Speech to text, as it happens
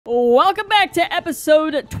Welcome back to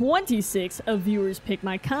episode 26 of Viewers Pick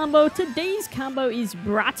My Combo. Today's combo is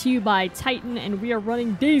brought to you by Titan, and we are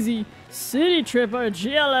running Daisy, City Tripper,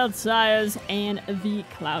 GLL Tires, and the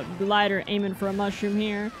Cloud Glider, aiming for a mushroom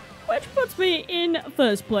here, which puts me in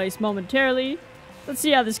first place momentarily. Let's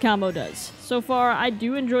see how this combo does. So far, I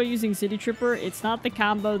do enjoy using City Tripper. It's not the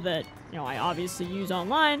combo that, I obviously use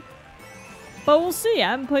online, but we'll see. I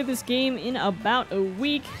haven't played this game in about a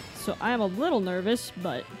week, so I am a little nervous,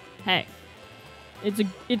 but hey,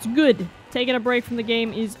 it's good. Taking a break from the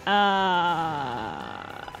game is, I'm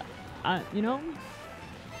not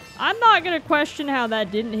gonna question how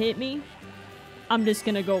that didn't hit me. I'm just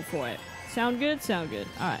gonna go for it. Sound good? Sound good.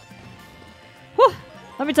 Alright. Whew.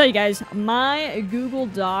 Let me tell you guys, my Google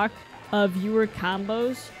Doc of viewer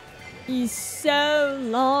combos is so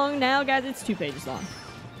long now, guys. It's 2 pages long.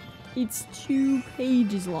 It's 2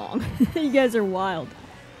 pages long. You guys are wild.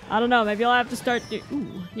 I don't know, maybe I'll have to start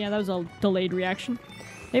ooh, yeah, that was a delayed reaction.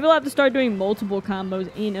 Maybe I'll have to start doing multiple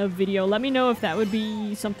combos in a video. Let me know if that would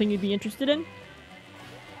be something you'd be interested in.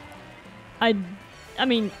 I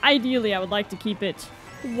mean, ideally I would like to keep it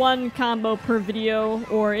 1 combo per video,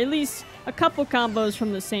 or at least a couple combos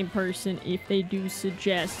from the same person if they do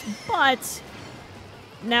suggest. But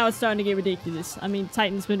now it's starting to get ridiculous. I mean,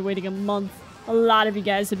 Titan's been waiting a month. A lot of you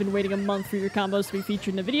guys have been waiting a month for your combos to be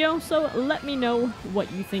featured in a video, so let me know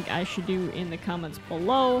what you think I should do in the comments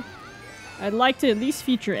below. I'd like to at least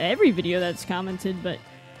feature every video that's commented, but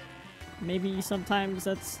maybe sometimes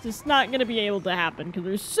that's just not going to be able to happen because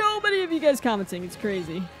there's so many of you guys commenting. It's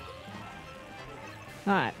crazy.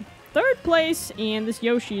 Alright, 3rd place, and this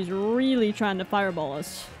Yoshi is really trying to fireball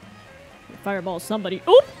us. Fireball somebody.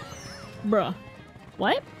 Oop! Bruh.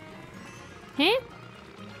 What? Huh?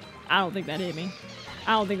 I don't think that hit me.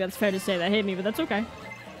 I don't think that's fair to say that hit me, but that's okay.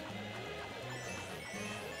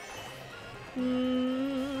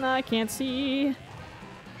 I can't see.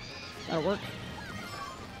 That'll work.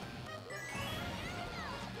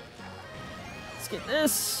 Let's get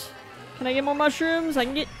this. Can I get more mushrooms? I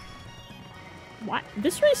can get... What?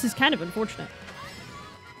 This race is kind of unfortunate.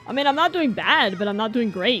 I mean, I'm not doing bad, but I'm not doing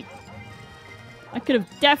great. I could have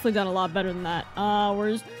definitely done a lot better than that.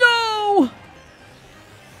 Where's... No!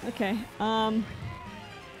 Okay,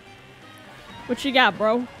 what you got,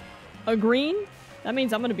 bro? A green? That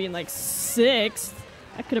means I'm gonna be in, like, 6th.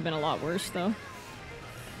 That could have been a lot worse, though.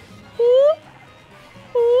 Whoop.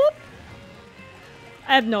 Whoop.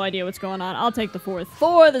 I have no idea what's going on. I'll take the 4th.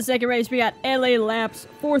 For the 2nd race, we got LA Laps.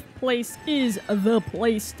 4th place is the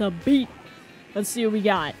place to beat. Let's see what we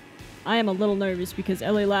got. I am a little nervous because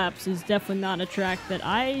LA Laps is definitely not a track that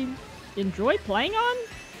I enjoy playing on.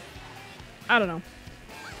 I don't know.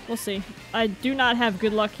 We'll see. I do not have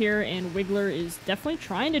good luck here, and Wiggler is definitely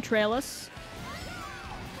trying to trail us.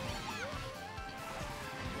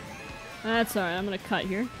 That's alright, I'm gonna cut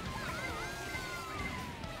here.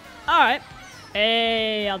 Alright.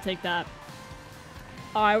 Hey, I'll take that.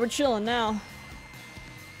 Alright, we're chilling now.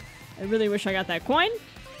 I really wish I got that coin.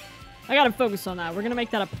 I gotta focus on that. We're gonna make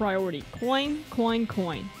that a priority. Coin, coin,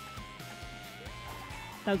 coin.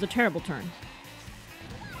 That was a terrible turn.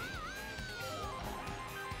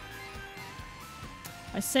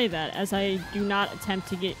 I say that as I do not attempt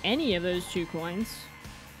to get any of those 2 coins.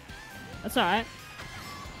 That's alright.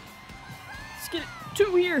 Let's get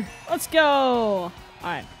 2 here. Let's go.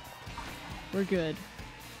 Alright. We're good.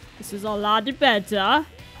 This is a lot better.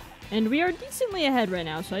 And we are decently ahead right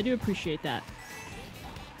now, so I do appreciate that.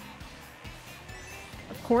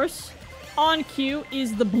 Of course, on cue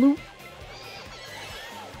is the blue.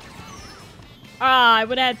 Ah, I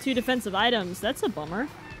would add 2 defensive items. That's a bummer.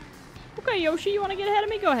 Okay, Yoshi, you want to get ahead of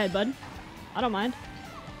me? Go ahead, bud. I don't mind.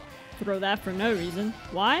 Throw that for no reason.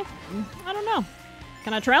 Why? I don't know.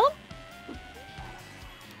 Can I trail him?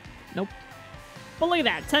 Nope. But look at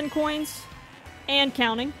that. 10 coins. And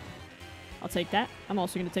counting. I'll take that. I'm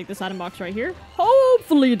also going to take this item box right here.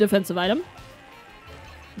 Hopefully a defensive item.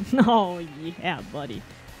 Oh, yeah, buddy.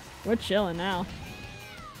 We're chilling now.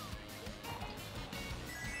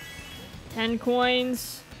 10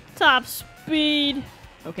 coins. Top speed.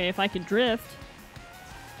 Okay, if I could drift.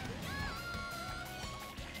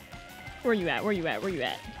 Where you at? Where you at? Where you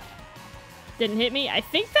at? Didn't hit me. I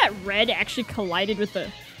think that red actually collided with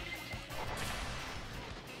the...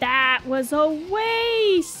 That was a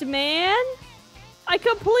waste, man! I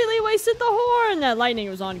completely wasted the horn! That lightning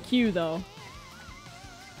was on cue, though.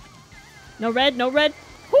 No red, no red.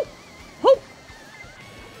 Who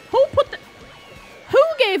put the... Who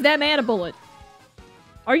gave that man a bullet?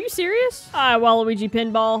 Are you serious? Waluigi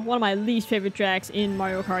Pinball, one of my least favorite tracks in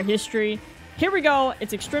Mario Kart history. Here we go.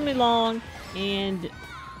 It's extremely long, and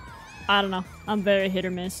I don't know. I'm very hit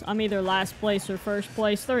or miss. I'm either last place or first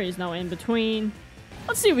place. There is no in between.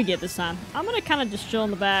 Let's see what we get this time. I'm gonna kind of just chill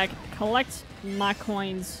in the back, collect my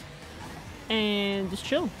coins, and just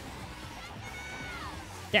chill.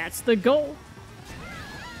 That's the goal.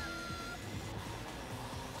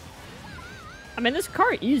 I mean, this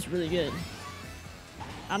car is really good.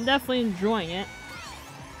 I'm definitely enjoying it.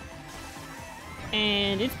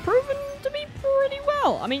 And it's proven to be pretty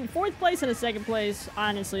well. I mean, 4th place and a 2nd place,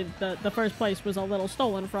 honestly, the 1st place was a little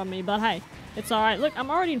stolen from me, but hey, it's alright. Look, I'm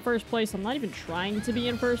already in 1st place. I'm not even trying to be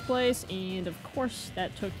in 1st place, and of course,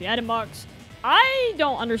 that took the item box. I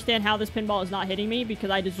don't understand how this pinball is not hitting me, because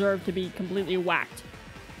I deserve to be completely whacked.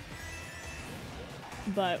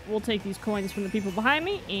 But we'll take these coins from the people behind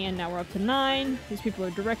me, and now we're up to 9. These people are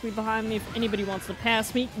directly behind me. If anybody wants to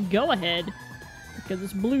pass me, go ahead. Because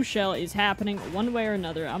this blue shell is happening one way or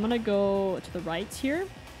another. I'm gonna go to the right here.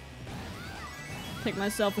 Pick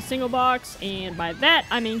myself a single box, and by that,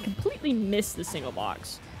 I mean completely miss the single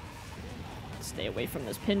box. Stay away from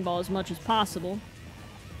this pinball as much as possible.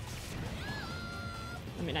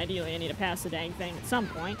 I mean, ideally, I need to pass the dang thing at some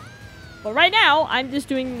point. But right now, I'm just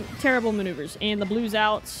doing terrible maneuvers. And the blue's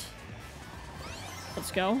out.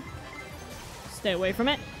 Let's go. Stay away from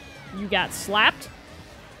it. You got slapped.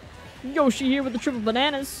 Yoshi here with the triple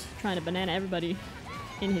bananas. Trying to banana everybody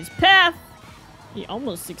in his path. He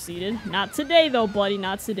almost succeeded. Not today, though, buddy.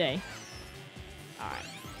 Not today. Alright.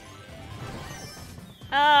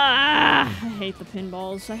 I hate the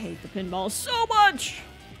pinballs. I hate the pinballs so much!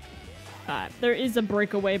 Alright, there is a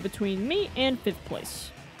breakaway between me and 5th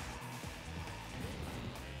place.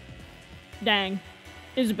 Dang.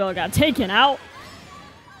 Isabella got taken out.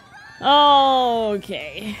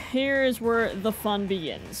 Okay. Here's where the fun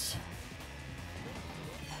begins.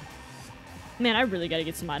 Man, I really gotta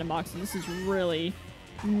get some item boxes. This is really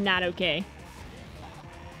not okay.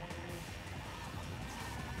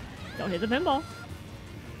 Don't hit the pinball.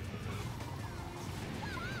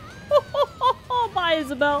 Bye,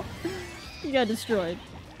 Isabel. You got destroyed.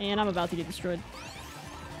 And I'm about to get destroyed.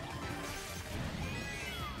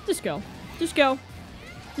 Just go. Just go.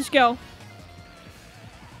 Just go.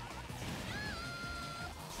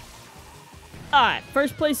 Alright,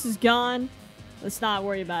 1st place is gone. Let's not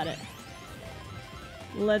worry about it.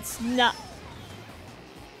 Let's not...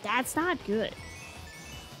 That's not good.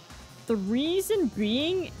 The reason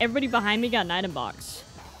being, everybody behind me got an item box.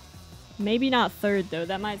 Maybe not 3rd, though.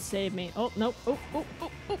 That might save me. Oh, nope. Oh.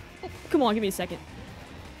 Come on, give me a second.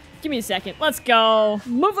 Give me a second. Let's go.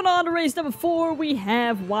 Moving on to race number 4, we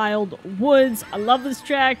have Wild Woods. I love this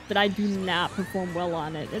track, but I do not perform well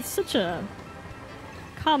on it. It's such a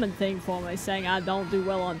common thing for me, saying I don't do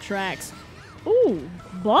well on tracks. Ooh,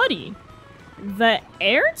 buddy. The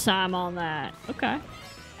airtime on that. Okay.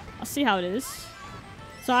 I'll see how it is.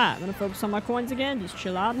 It's alright. I'm gonna focus on my coins again. Just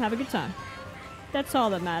chill out and have a good time. That's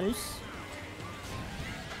all that matters.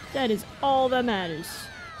 That is all that matters.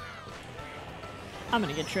 I'm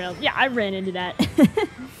gonna get trailed. Yeah, I ran into that.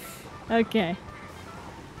 Okay.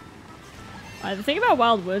 Alright, the thing about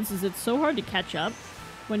Wild Woods is it's so hard to catch up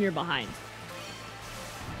when you're behind.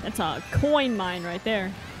 That's a coin mine right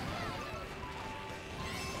there.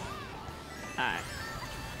 Alright.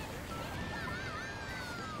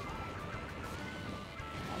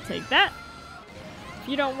 I'll take that. If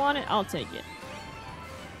you don't want it, I'll take it.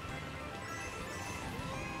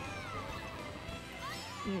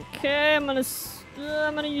 Okay, I'm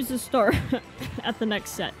gonna use the star at the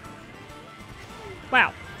next set.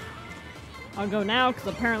 Wow. I'll go now, because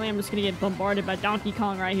apparently I'm just gonna get bombarded by Donkey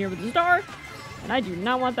Kong right here with the star. And I do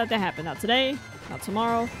not want that to happen. Not today, not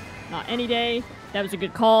tomorrow, not any day. That was a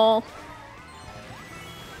good call.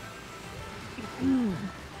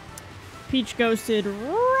 Peach ghosted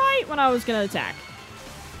right when I was gonna attack.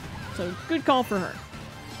 So, good call for her.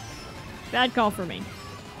 Bad call for me.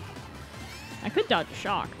 I could dodge a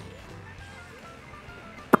shock.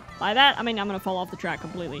 By that, I mean I'm gonna fall off the track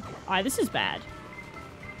completely. Alright, this is bad.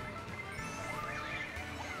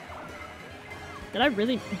 Did I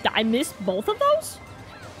really... I missed both of those?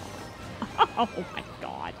 Oh my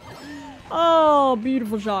god. Oh,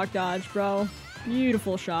 beautiful shock dodge, bro.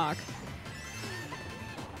 Beautiful shock.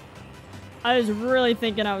 I was really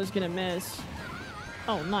thinking I was gonna miss.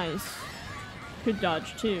 Oh, nice. Good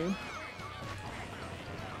dodge, too.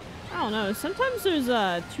 I don't know. Sometimes there's,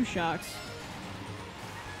 2 shocks.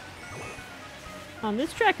 On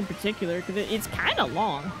this track in particular, because it's kind of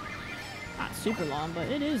long. Not super long, but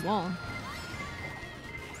it is long.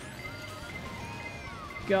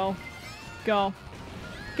 Go. Go.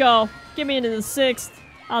 Go. Get me into the 6th.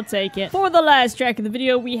 I'll take it. For the last track of the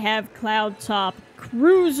video, we have Cloud Top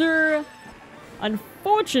Cruiser.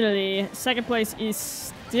 Unfortunately, second place is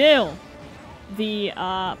still the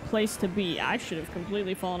place to be. I should have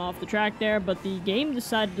completely fallen off the track there, but the game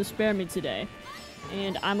decided to spare me today,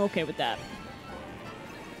 and I'm okay with that.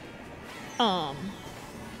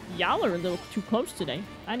 Y'all are a little too close today.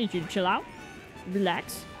 I need you to chill out,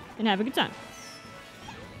 relax, and have a good time.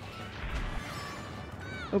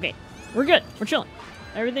 Okay, we're good. We're chilling.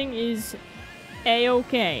 Everything is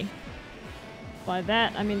a-okay. By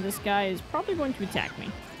that, I mean this guy is probably going to attack me.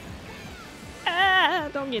 Ah,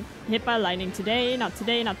 don't get hit by lightning today. Not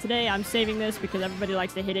today, not today. I'm saving this because everybody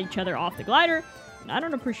likes to hit each other off the glider, and I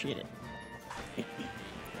don't appreciate it.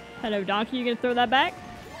 Hello, donkey. You gonna throw that back?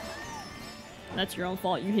 That's your own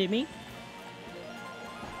fault. You hit me.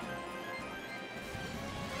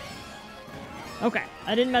 Okay,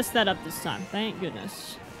 I didn't mess that up this time. Thank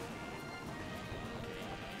goodness.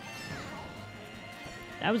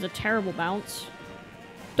 That was a terrible bounce.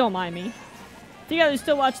 Don't mind me. If you guys are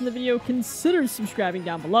still watching the video, consider subscribing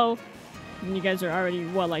down below. And you guys are already,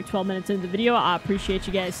 what, like 12 minutes into the video. I appreciate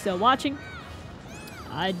you guys still watching.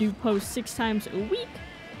 I do post 6 times a week.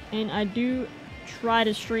 And I do try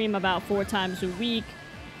to stream about 4 times a week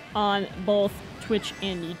on both Twitch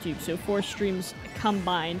and YouTube. So 4 streams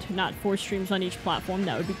combined, not 4 streams on each platform.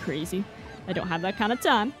 That would be crazy. I don't have that kind of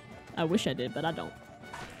time. I wish I did, but I don't.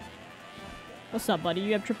 What's up, buddy?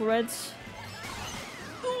 You have triple reds?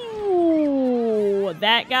 Ooh,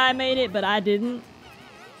 that guy made it, but I didn't.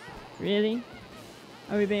 Really?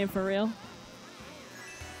 Are we being for real?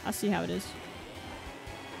 I see how it is.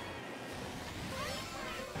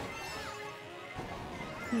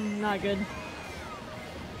 Not good.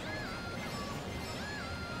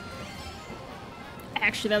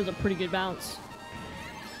 Actually, that was a pretty good bounce.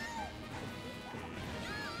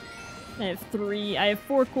 I have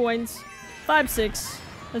 4 coins. 5, 6.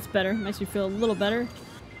 That's better. Makes me feel a little better.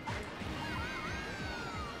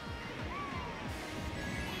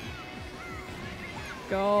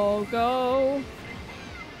 Go, go.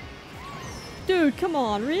 Dude, come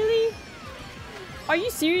on. Really? Are you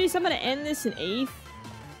serious? I'm gonna end this in 8th?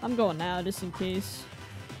 I'm going now, just in case.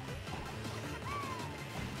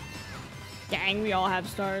 Dang, we all have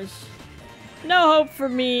stars. No hope for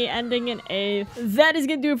me, ending in 8th. That is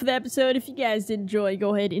gonna do it for the episode. If you guys did enjoy,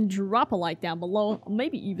 go ahead and drop a like down below. Or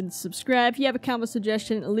maybe even subscribe. If you have a comment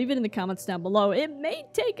suggestion, leave it in the comments down below. It may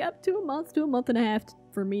take up to a month and a half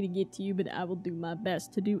for me to get to you, but I will do my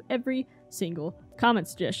best to do every single comment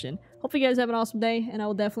suggestion. Hope you guys have an awesome day, and I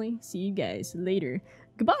will definitely see you guys later.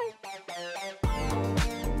 Goodbye!